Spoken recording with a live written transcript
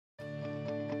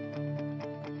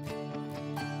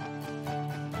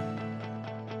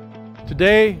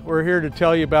Today we're here to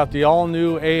tell you about the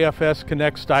all-new AFS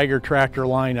Connect Steiger tractor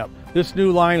lineup. This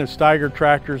new line of Steiger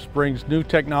tractors brings new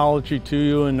technology to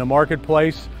you in the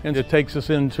marketplace, and it takes us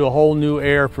into a whole new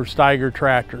era for Steiger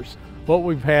tractors. What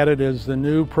we've added is the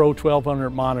new Pro 1200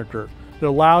 monitor. It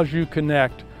allows you to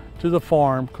connect to the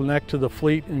farm, connect to the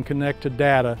fleet, and connect to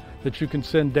data that you can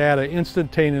send data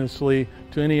instantaneously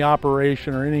to any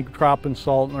operation or any crop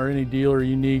consultant or any dealer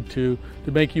you need to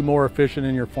make you more efficient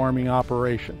in your farming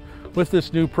operation. With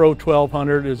this new Pro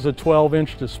 1200 is a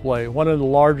 12-inch display, one of the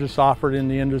largest offered in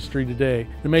the industry today,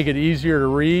 to make it easier to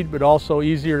read but also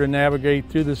easier to navigate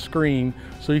through the screen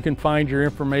so you can find your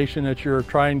information that you're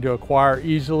trying to acquire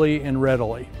easily and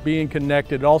readily. Being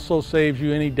connected also saves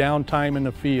you any downtime in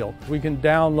the field. We can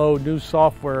download new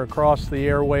software across the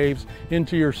airwaves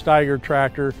into your Steiger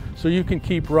tractor so you can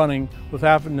keep running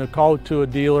without having to call to a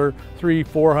dealer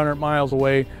 300-400 miles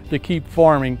away to keep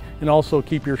farming and also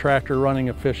keep your tractor running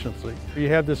efficiently. You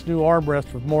have this new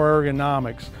armrest with more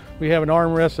ergonomics. We have an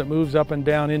armrest that moves up and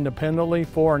down independently,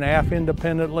 fore and aft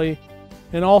independently,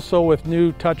 and also with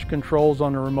new touch controls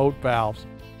on the remote valves.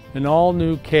 An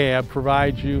all-new cab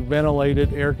provides you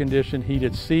ventilated, air-conditioned,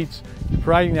 heated seats,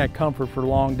 providing that comfort for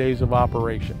long days of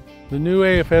operation. The new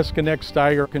AFS Connect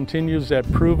Steiger continues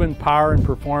that proven power and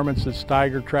performance that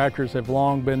Steiger tractors have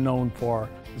long been known for.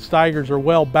 The Steigers are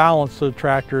well balanced to the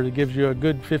tractor. It gives you a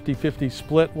good 50-50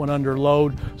 split when under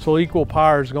load, so equal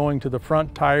power is going to the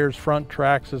front tires, front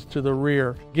tracks as to the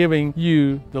rear, giving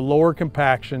you the lower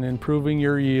compaction, improving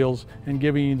your yields, and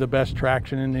giving you the best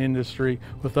traction in the industry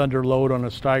with under load on a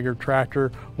Steiger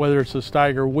tractor, whether it's a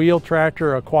Steiger wheel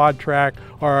tractor, a quad track,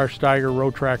 or our Steiger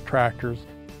row track tractors.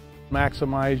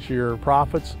 Maximize your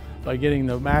profits by getting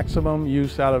the maximum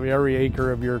use out of every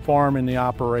acre of your farm in the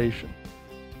operation.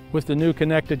 With the new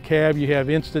connected cab, you have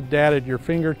instant data at your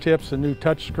fingertips, a new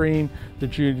touch screen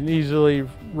that you can easily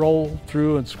roll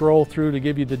through and scroll through to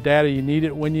give you the data you need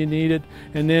it when you need it.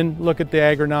 And then look at the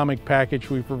Agronomic Package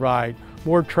we provide.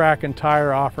 More track and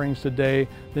tire offerings today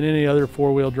than any other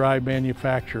four-wheel drive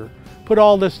manufacturer. Put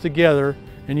all this together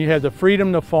and you have the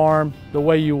freedom to farm the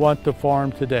way you want to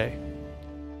farm today.